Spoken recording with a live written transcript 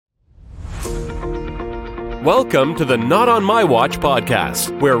Welcome to the Not On My Watch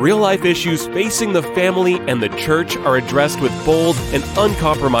podcast, where real-life issues facing the family and the church are addressed with bold and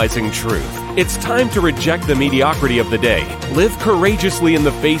uncompromising truth. It's time to reject the mediocrity of the day, live courageously in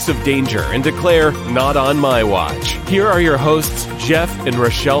the face of danger, and declare, Not On My Watch. Here are your hosts, Jeff and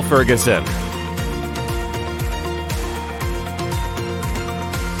Rochelle Ferguson.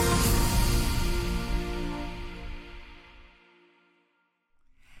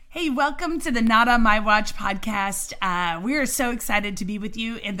 Hey, welcome to the Not On My Watch podcast. We are so excited to be with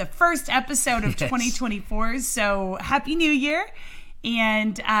you in the first episode of 2024. So happy New Year.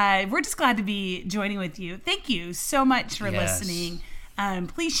 And we're just glad to be joining with you. Thank you so much for listening.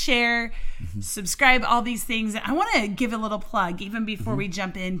 Please share, subscribe, all these things. I want to give a little plug even before we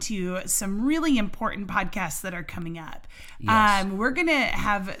jump into some really important podcasts that are coming up. Yes.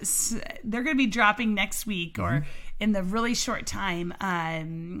 They're going to be dropping next week or in the really short time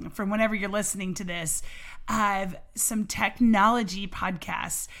from whenever you're listening to this. Some technology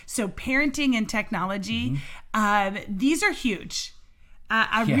podcasts. So parenting and technology, these are huge.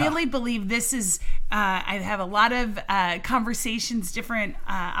 I really believe this is, I have a lot of conversations, different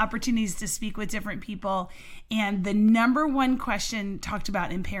opportunities to speak with different people. And the number one question talked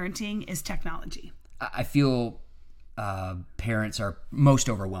about in parenting is technology. I feel parents are most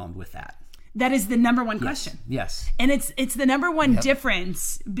overwhelmed with that. That is the number one question. Yes. And it's the number one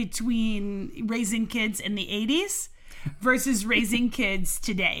difference between raising kids in the 80s versus raising kids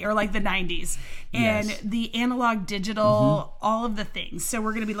today, or like the 90s, and the analog, digital, all of the things. So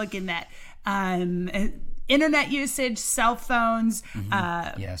we're going to be looking at internet usage, cell phones,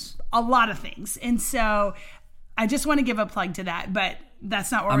 a lot of things. And so I just want to give a plug to that, but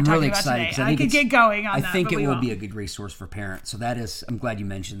that's not what we're talking about today. I could get going on that. I think it will be a good resource for parents. So that is, I'm glad you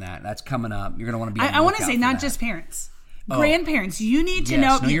mentioned that. That's coming up. You're going to want to be. I want to say not just parents. Grandparents, you need to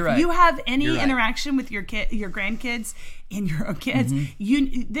know if you have any interaction with your grandkids and your own kids.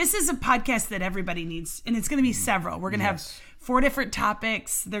 This is a podcast that everybody needs, and it's going to be several. We're going to have 4 different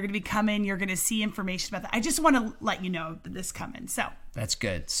topics. They're going to be coming. You're going to see information about that. I just want to let you know that this is coming. So that's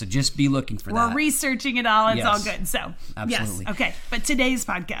good. So just be looking for that. We're researching it all. It's all good. So absolutely. Yes. Okay. But today's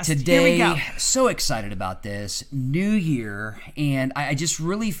podcast. Today, here we go. So excited about this new year, and I just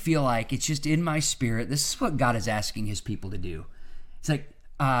really feel like it's just in my spirit. This is what God is asking His people to do. It's like,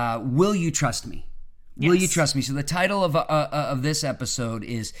 will you trust me? Will you trust me? So the title of this episode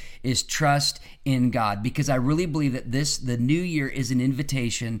is Trust in God, because I really believe that the new year is an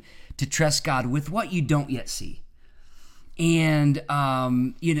invitation to trust God with what you don't yet see. And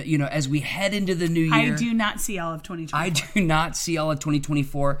you know, as we head into the new year, I do not see all of 2024. I do not see all of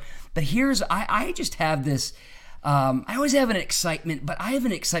 2024. But I just have this. I always have an excitement, but I have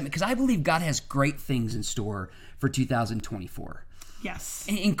an excitement because I believe God has great things in store for 2024. Yes.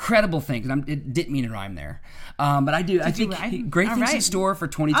 Incredible things. It didn't mean to rhyme there. But I do. I think great things in store for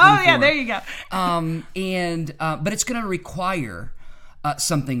 2024. Oh, yeah, there you go. But it's going to require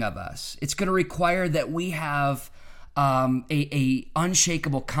something of us. It's going to require that we have a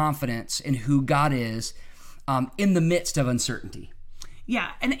unshakable confidence in who God is in the midst of uncertainty. Yeah,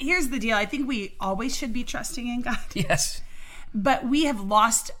 and here's the deal. I think we always should be trusting in God. Yes. But we have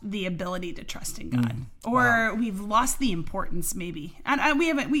lost the ability to trust in God, or we've lost the importance, maybe. And I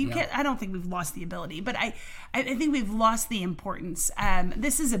don't think we've lost the ability, but I think we've lost the importance.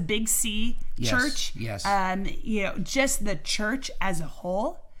 This is a big C church. Yes. Just the church as a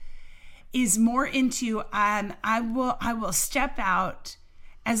whole is more into I will step out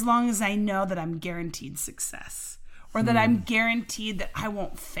as long as I know that I'm guaranteed success, or that I'm guaranteed that I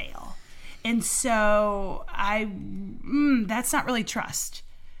won't fail. And so that's not really trust.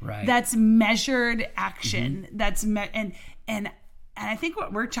 Right. That's measured action. That's and I think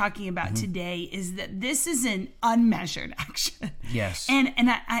what we're talking about today is that this is an unmeasured action. Yes. And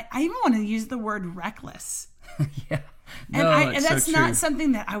I even want to use the word reckless. Yeah. And that's not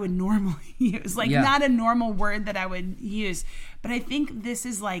something that I would normally use. Not a normal word that I would use. But I think this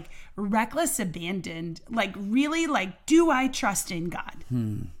is like reckless abandoned. Like really, like, do I trust in God?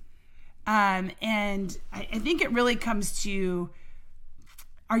 And I think it really comes to,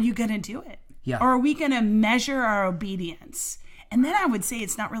 are you going to do it? Yeah. Or are we going to measure our obedience? And then I would say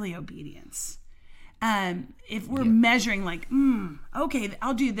it's not really obedience. If we're measuring like, okay,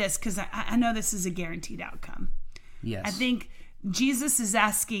 I'll do this because I know this is a guaranteed outcome. Yes. I think Jesus is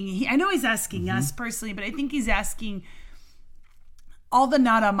asking, I know he's asking us personally, but I think he's asking all the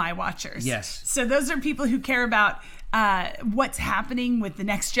Not On My Watchers. Yes. So those are people who care about what's happening with the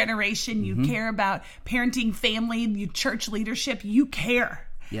next generation. You care about parenting, family, you church leadership. You care.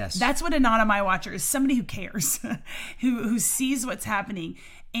 Yes. That's what a Not On My Watcher is. Somebody who cares, who sees what's happening.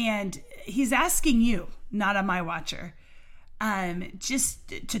 And he's asking you, not on my watcher, just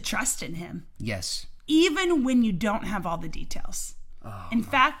to trust in him. Yes. Even when you don't have all the details. In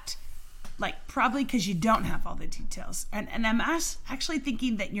fact, like probably because you don't have all the details. And I'm actually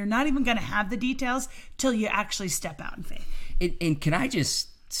thinking that you're not even going to have the details till you actually step out in faith. And can I just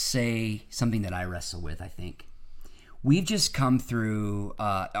say something that I wrestle with, I think? We've just come through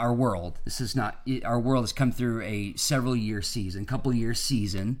our world. Our world has come through a couple year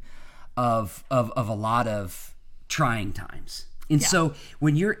season of a lot of trying times. And so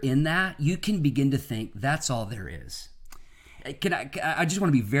when you're in that, you can begin to think that's all there is. I just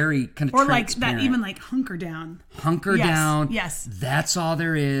want to be very kind of or transparent. like that, even like hunker down. Down. Yes. That's all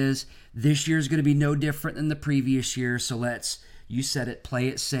there is. This year's going to be no different than the previous year. So you said it, play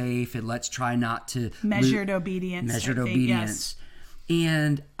it safe, and let's try not to Measured obedience. Yes.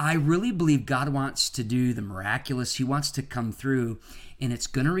 And I really believe God wants to do the miraculous. He wants to come through, and it's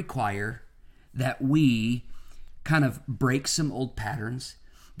going to require that we kind of break some old patterns,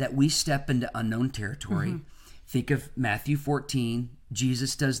 that we step into unknown territory. Mm-hmm. Think of Matthew 14.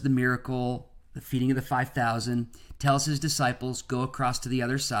 Jesus does the miracle, the feeding of the 5,000, tells his disciples, go across to the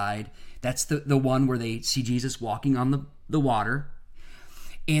other side. That's the one where they see Jesus walking on the water.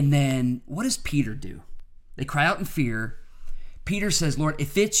 And then what does Peter do? They cry out in fear. Peter says, Lord,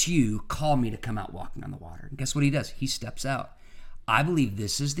 if it's you, call me to come out walking on the water. And guess what he does? He steps out. I believe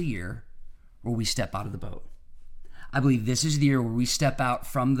this is the year where we step out of the boat. I believe this is the year where we step out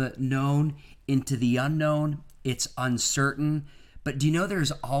from the known into the unknown. It's uncertain. But do you know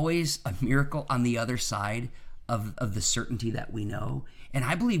there's always a miracle on the other side of the certainty that we know? And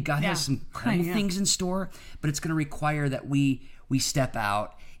I believe God has some incredible things in store, but it's going to require that we step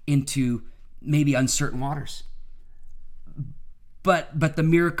out into maybe uncertain waters. But the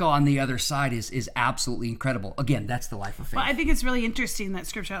miracle on the other side is absolutely incredible. Again, that's the life of faith. Well, I think it's really interesting that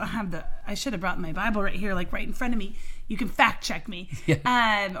scripture. I should have brought my Bible right here, like right in front of me. You can fact check me,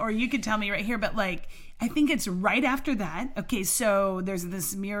 or you could tell me right here. But like, I think it's right after that. Okay, so there's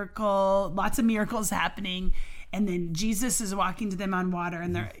this miracle, lots of miracles happening, and then Jesus is walking to them on water,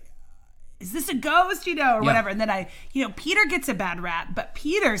 and they're, is this a ghost, or whatever? And then Peter gets a bad rap, but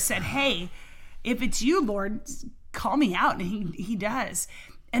Peter said, hey, if it's you, Lord, call me out. And he does.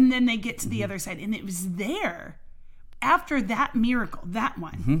 And then they get to the other side. And it was there after that miracle, that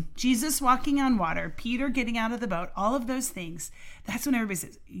one, Jesus walking on water, Peter getting out of the boat, all of those things. That's when everybody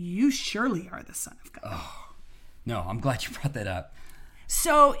says, you surely are the Son of God. Oh, no, I'm glad you brought that up.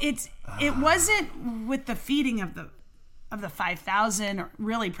 So it wasn't with the feeding of the 5,000, or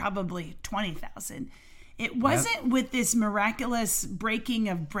really probably 20,000. It wasn't with this miraculous breaking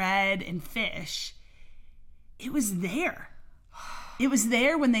of bread and fish. It was there. It was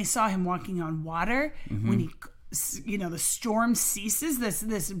there when they saw him walking on water, when the storm ceases,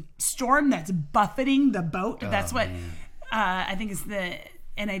 this storm that's buffeting the boat. That's what I think is the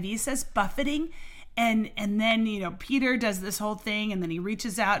NIV says, buffeting. And then, Peter does this whole thing, and then he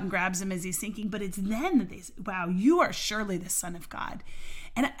reaches out and grabs him as he's sinking. But it's then that they say, wow, you are surely the Son of God.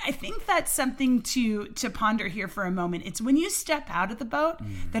 And I think that's something to ponder here for a moment. It's when you step out of the boat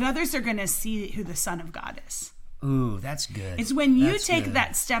that others are going to see who the Son of God is. Ooh, that's good. It's when you take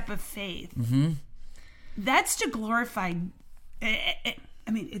that step of faith. That's to glorify.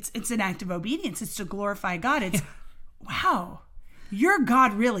 It's an act of obedience. It's to glorify God. It's, wow, your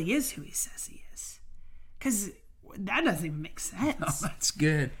God really is who he says he is. Because that doesn't even make sense. Oh, that's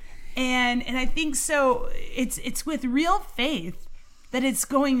good. And I think so. It's with real faith that it's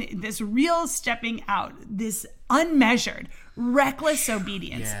going, this real stepping out, this unmeasured, reckless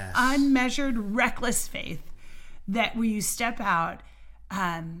obedience, unmeasured, reckless faith, that where you step out,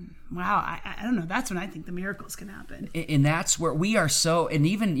 I don't know, that's when I think the miracles can happen. And that's where we are so, and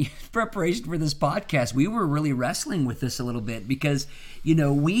even in preparation for this podcast, we were really wrestling with this a little bit because,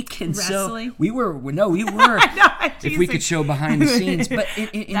 we can wrestling? We were if we could show behind the scenes. But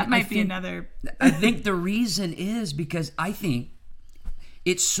that might be another. I think the reason is because I think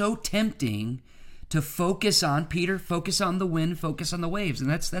it's so tempting to focus on Peter, focus on the wind, focus on the waves. And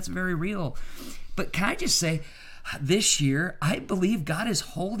that's very real. But can I just say, this year, I believe God is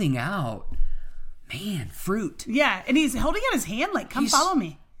holding out, fruit. Yeah, and he's holding out his hand like, come follow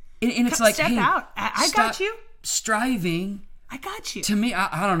me. And it's like, step out. I got you. Striving. I got you. To me,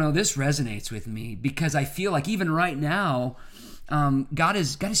 I don't know, this resonates with me because I feel like even right now, God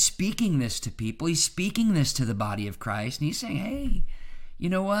is speaking this to people. He's speaking this to the body of Christ. And he's saying, hey, you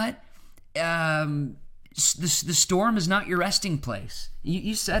know what? The storm is not your resting place.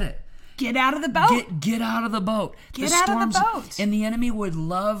 You said it. Get out of the boat. Get out of the boat. Get out of the boat. And the enemy would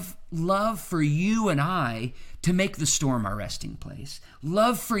love for you and I to make the storm our resting place.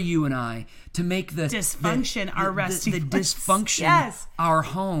 Love for you and I to make the dysfunction our resting place. The dysfunction our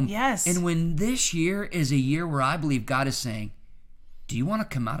home. Yes. And when this year is a year where I believe God is saying, do you want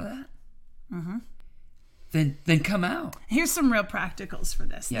to come out of that? Mm-hmm. Then come out. Here's some real practicals for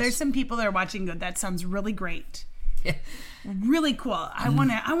this. Yes. There's some people that are watching go, that sounds really great. Yeah. Really cool. I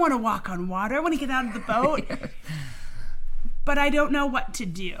want to walk on water. I want to get out of the boat. But I don't know what to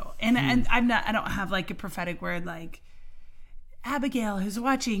do. And I don't have like a prophetic word like, Abigail who's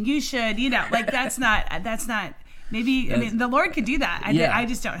watching, you should, that's not maybe, I mean, the Lord could do that. I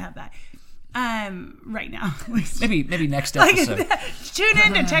just don't have that. Right now. maybe next episode. Tune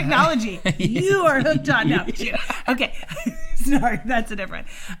into technology. You are hooked on. No. Okay. Sorry, that's a different.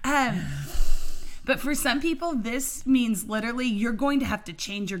 But for some people, this means literally you're going to have to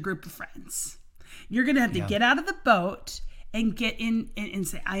change your group of friends. You're going to have to get out of the boat and get in and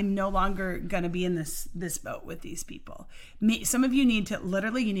say, I'm no longer going to be in this boat with these people. Some of you need to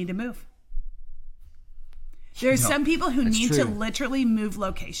move. There's some people who need to literally move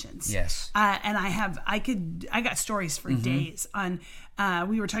locations. Yes. And I got stories for days on,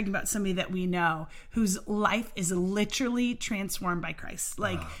 we were talking about somebody that we know whose life is literally transformed by Christ.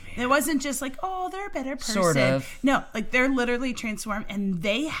 Like, it wasn't just like, oh, they're a better person. Sort of. No, like they're literally transformed and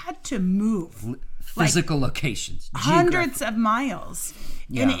they had to move. Physical locations. Hundreds of miles.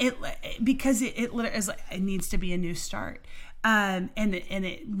 Yeah. And because it literally is like, it needs to be a new start. And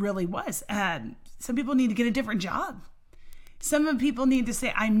it really was. Some people need to get a different job. Some people need to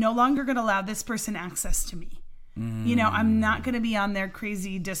say, I'm no longer going to allow this person access to me. I'm not going to be on their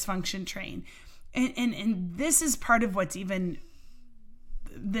crazy dysfunction train. And this is part of what's even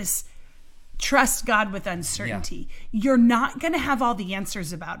this trust God with uncertainty. Yeah. You're not going to have all the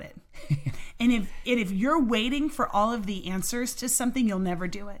answers about it. And if you're waiting for all of the answers to something, you'll never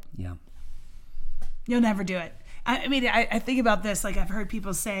do it. Yeah. You'll never do it. I mean, I think about this, like I've heard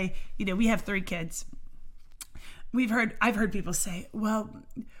people say, we have 3 kids. I've heard people say, well,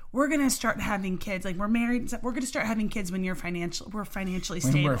 we're going to start having kids. Like we're married. We're going to start having kids when we're financially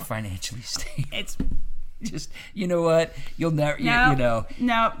stable. When we're financially stable. It's just, you know what? You'll never, No,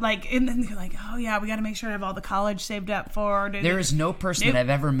 like, and then you're like, oh yeah, we got to make sure I have all the college saved up for. There is no person that I've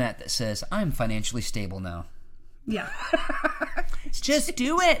ever met that says, I'm financially stable now. Yeah. Just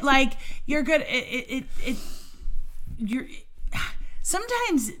do it. Like you're good. You're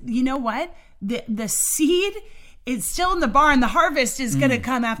sometimes, you know what? The seed is still in the barn. The harvest is going to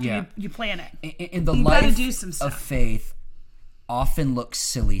come after you plant it. And the life of faith often looks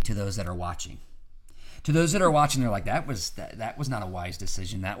silly to those that are watching. To those that are watching, they're like, that was not a wise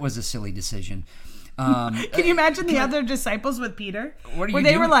decision. That was a silly decision. Can you imagine the other disciples with Peter? Where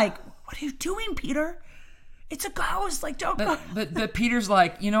they were like, what are you doing, Peter? It's a ghost. Like, don't go. But Peter's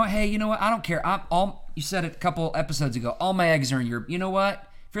like, hey, you know what? I don't care. You said it a couple episodes ago. All my eggs are in your. You know what?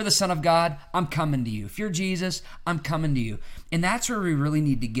 If you're the Son of God, I'm coming to you. If you're Jesus, I'm coming to you. And that's where we really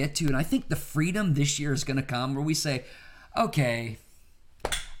need to get to. And I think the freedom this year is going to come where we say, okay,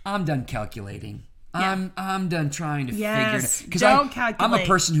 I'm done calculating. Yeah. I'm done trying to figure it out. Because I'm a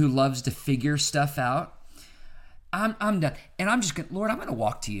person who loves to figure stuff out. I'm done. And I'm just going to, Lord, I'm going to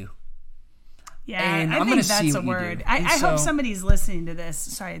walk to you. Yeah, and I think that's a word. I hope somebody's listening to this.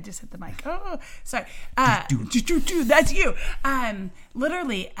 Sorry, I just hit the mic. Oh, sorry. That's you.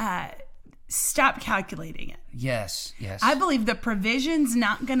 Literally, stop calculating it. Yes. I believe the provision's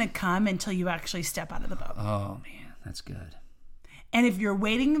not going to come until you actually step out of the boat. Oh, man, that's good. And if you're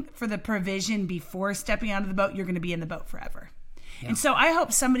waiting for the provision before stepping out of the boat, you're going to be in the boat forever. Yeah. And so I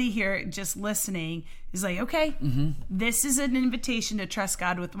hope somebody here just listening is like, okay, this is an invitation to trust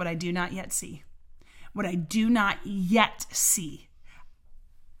God with what I do not yet see. What I do not yet see.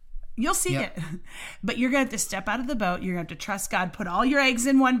 You'll see it. But you're going to have to step out of the boat. You're going to have to trust God. Put all your eggs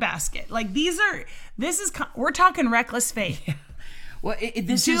in one basket. Like we're talking reckless faith. Yeah. Well,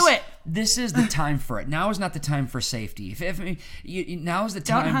 this is the time for it. Now is not the time for safety. Now is the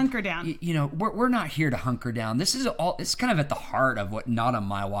time. Don't hunker down. We're not here to hunker down. This is all. It's kind of at the heart of what Not on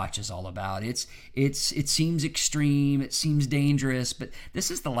My Watch is all about. It seems extreme. It seems dangerous, but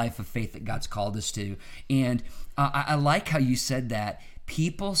this is the life of faith that God's called us to. And I like how you said that.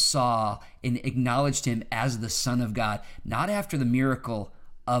 People saw and acknowledged him as the Son of God, not after the miracle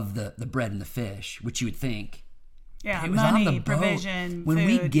of the bread and the fish, which you would think. Yeah, money, provision, when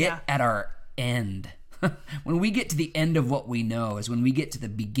food, we get at our end, when we get to the end of what we know, is when we get to the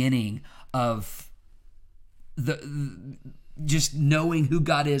beginning of just knowing who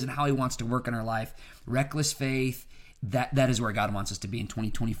God is and how he wants to work in our life. Reckless faith that is where God wants us to be in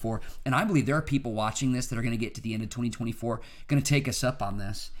 2024. And I believe there are people watching this that are going to get to the end of 2024, going to take us up on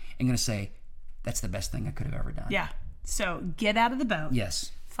this and going to say, that's the best thing I could have ever done. Yeah. So get out of the boat.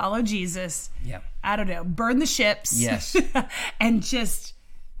 Yes. Follow Jesus. Yeah. I don't know. Burn the ships. Yes. And just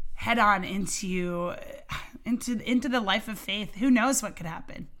head on into the life of faith. Who knows what could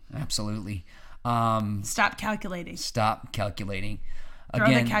happen? Absolutely. Stop calculating. Stop calculating. Throw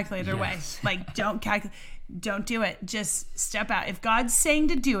Again, the calculator away. Like, don't calculate. Don't do it. Just step out. If God's saying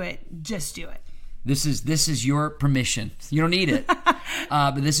to do it, just do it. This is your permission. You don't need it.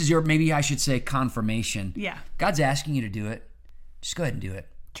 But this is your, maybe I should say, confirmation. Yeah. God's asking you to do it. Just go ahead and do it.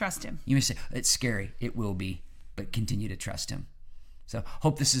 Trust him. You may say, it's scary. It will be. But continue to trust him. So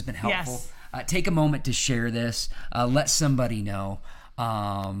hope this has been helpful. Yes. Take a moment to share this. Let somebody know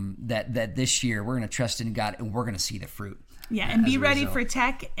that this year we're going to trust in God and we're going to see the fruit. Yeah, and be ready for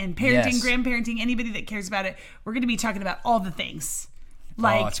tech and parenting, Yes. grandparenting, anybody that cares about it. We're going to be talking about all the things.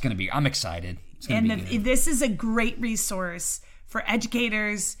 It's going to be, I'm excited. It's going to be good. This is a great resource for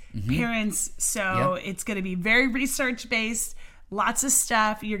educators, parents. So it's going to be very research-based, lots of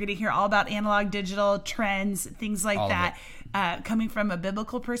stuff. You're going to hear all about analog, digital, trends, things like that, coming from a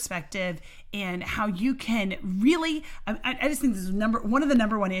biblical perspective, and how you can really, I just think this is one of the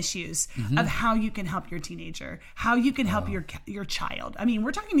number one issues of how you can help your teenager, how you can help your child. I mean,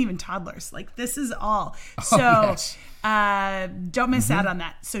 we're talking even toddlers. Like, this is all. So don't miss out on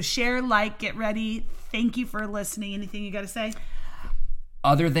that. So share, like, get ready. Thank you for listening. Anything you got to say?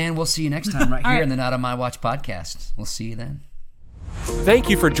 Other than we'll see you next time right here in the Not On My Watch podcast. We'll see you then. Thank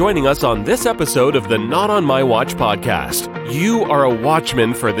you for joining us on this episode of the Not On My Watch podcast. You are a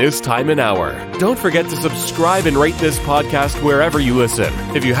watchman for this time and hour. Don't forget to subscribe and rate this podcast wherever you listen.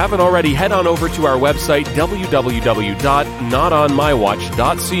 If you haven't already, head on over to our website,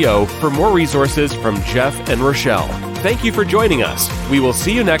 www.notonmywatch.co, for more resources from Jeff and Rochelle. Thank you for joining us. We will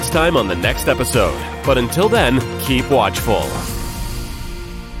see you next time on the next episode. But until then, keep watchful.